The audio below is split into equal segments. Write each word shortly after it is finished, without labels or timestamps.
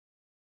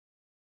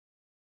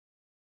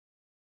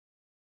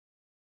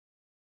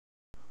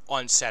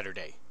On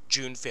Saturday,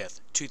 June 5,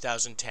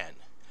 2010,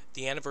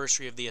 the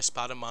anniversary of the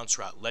Espada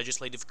Montserrat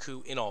legislative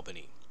coup in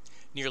Albany,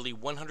 nearly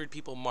 100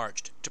 people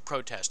marched to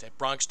protest at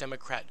Bronx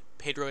Democrat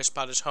Pedro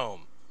Espada's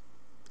home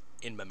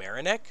in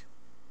Mamaroneck.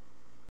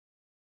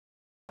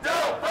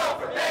 Don't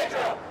vote for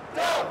Pedro!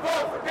 Don't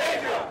vote for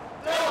Pedro!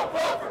 Don't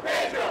vote for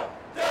Pedro!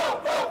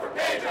 Don't vote for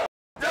Pedro!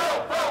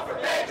 Don't vote for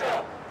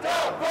Pedro!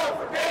 Don't vote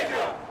for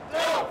Pedro!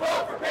 Don't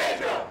vote for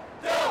Pedro!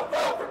 Don't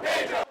vote for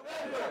Pedro!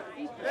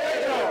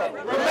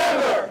 Pedro,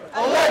 remember,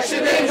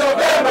 election in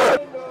November!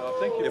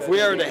 If we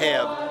are to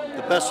have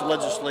the best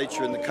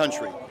legislature in the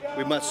country,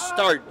 we must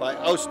start by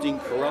ousting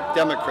corrupt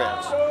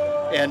Democrats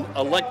and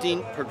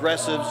electing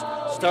progressives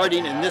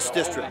starting in this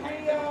district.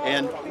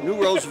 And New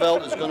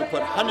Roosevelt is going to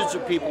put hundreds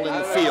of people in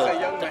the field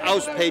to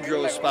oust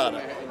Pedro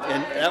Espada.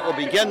 And that will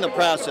begin the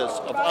process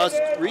of us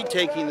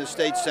retaking the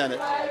state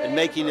Senate and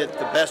making it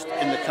the best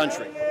in the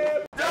country.